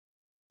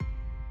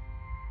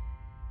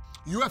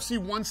UFC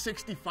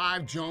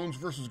 165 Jones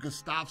versus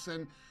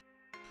Gustafsson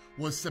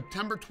was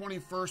September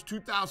 21st,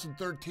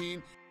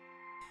 2013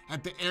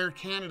 at the Air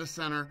Canada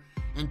Center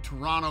in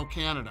Toronto,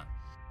 Canada.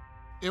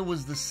 It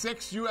was the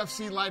 6th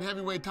UFC light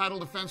heavyweight title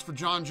defense for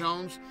Jon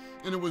Jones,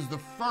 and it was the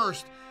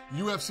first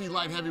UFC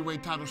light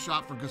heavyweight title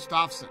shot for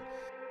Gustafsson.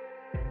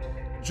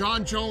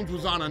 Jon Jones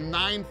was on a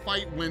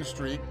 9-fight win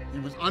streak. He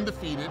was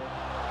undefeated,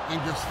 and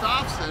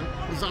Gustafsson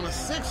was on a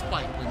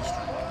 6-fight win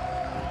streak.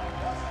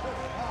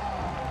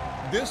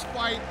 This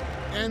fight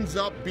ends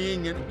up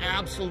being an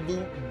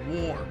absolute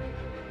war.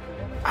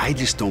 I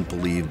just don't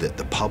believe that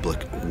the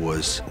public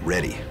was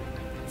ready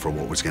for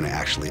what was going to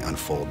actually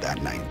unfold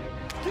that night.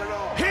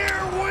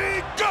 Here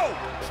we go!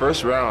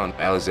 First round,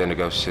 Alexander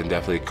Gustafsson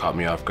definitely caught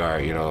me off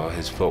guard. You know,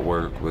 his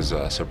footwork was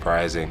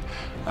surprising.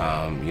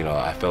 You know,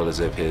 I felt as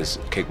if his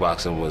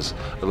kickboxing was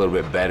a little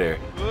bit better.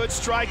 Good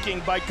striking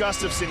by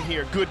Gustafsson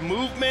here. Good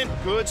movement,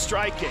 good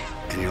striking.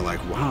 And you're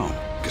like, wow,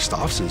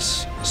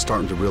 Gustafsson's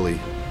starting to really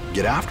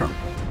get after him.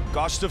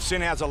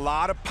 Gustafsson has a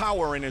lot of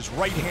power in his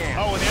right hand.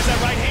 Oh, and there's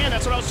that right hand.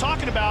 That's what I was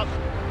talking about.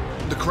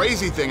 The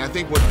crazy thing, I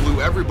think what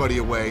blew everybody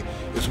away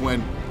is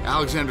when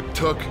Alexander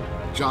took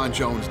Jon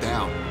Jones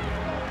down.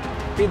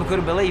 People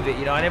couldn't believe it,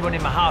 you know, and everyone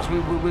in my house, we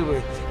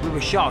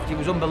were shocked. It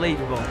was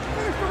unbelievable.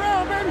 Finish the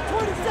round, baby,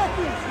 20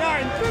 seconds.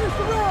 9, finish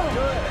the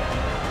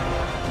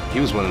round. He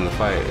was winning the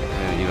fight,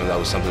 and, you know, that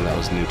was something that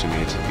was new to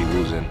me, to be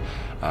losing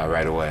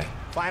right away.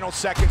 Final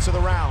seconds of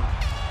the round.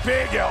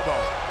 Big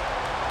elbow.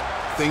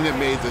 Thing that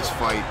made this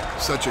fight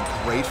such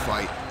a great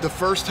fight, the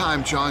first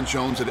time Jon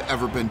Jones had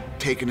ever been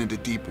taken into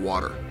deep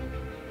water,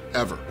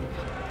 ever.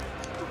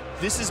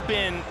 This has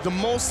been the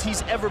most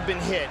he's ever been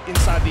hit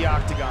inside the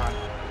octagon.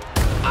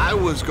 I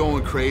was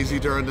going crazy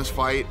during this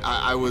fight.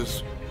 I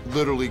was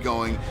literally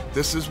going,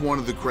 this is one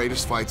of the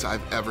greatest fights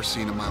I've ever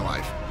seen in my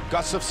life.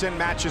 Gustafsson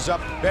matches up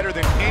better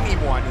than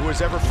anyone who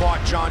has ever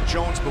fought Jon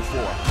Jones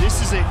before.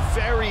 This is a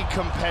very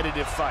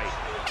competitive fight.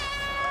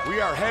 We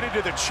are headed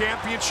to the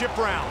championship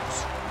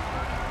rounds.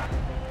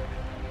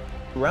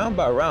 Round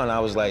by round, I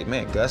was like,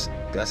 man, Gus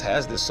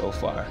has this so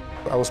far.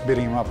 I was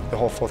beating him up the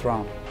whole 4th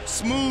round.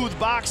 Smooth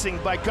boxing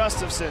by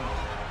Gustafsson.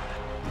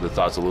 The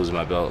thoughts of losing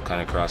my belt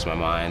kind of crossed my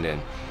mind,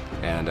 and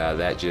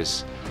that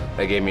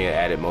gave me an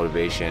added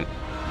motivation.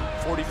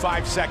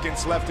 45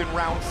 seconds left in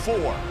round 4.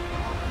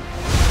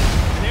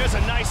 And there's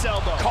a nice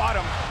elbow. Caught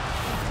him.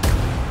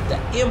 The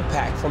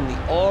impact from the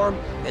arm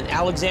and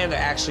Alexander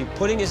actually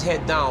putting his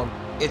head down,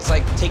 it's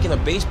like taking a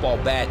baseball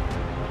bat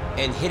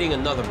and hitting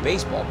another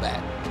baseball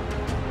bat.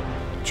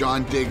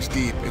 Jon digs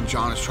deep, and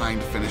Jon is trying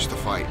to finish the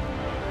fight.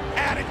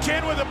 At it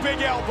again with a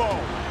big elbow.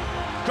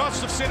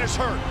 Gustafsson is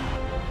hurt.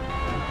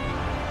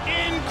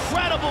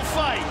 Incredible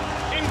fight.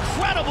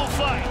 Incredible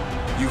fight.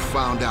 You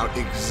found out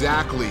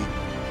exactly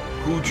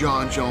who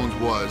Jon Jones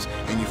was,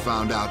 and you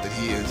found out that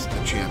he is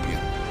the champion.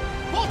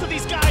 Both of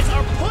these guys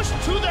are pushed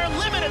to their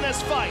limit in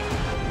this fight.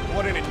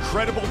 What an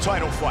incredible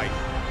title fight.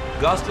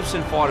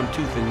 Gustafsson fought him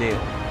tooth and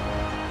nail.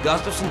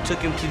 Gustafsson took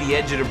him to the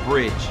edge of the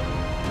bridge,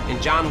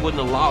 and Jon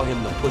wouldn't allow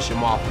him to push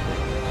him off of it.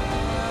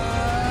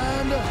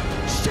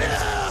 And still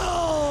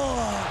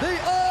the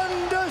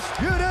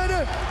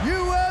undisputed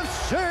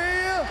UFC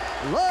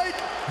light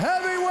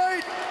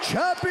heavyweight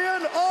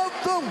champion of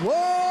the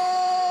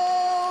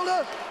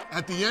world.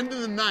 At the end of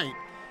the night,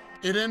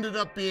 it ended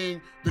up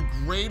being the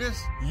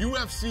greatest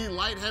UFC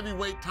light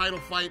heavyweight title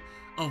fight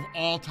of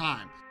all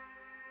time.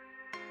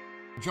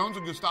 Jones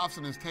and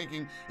Gustafsson is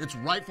taking its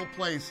rightful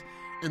place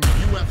in the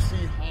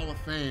UFC Hall of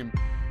Fame,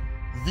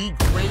 the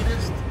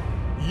greatest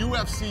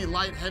UFC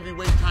light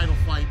heavyweight title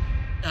fight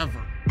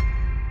ever.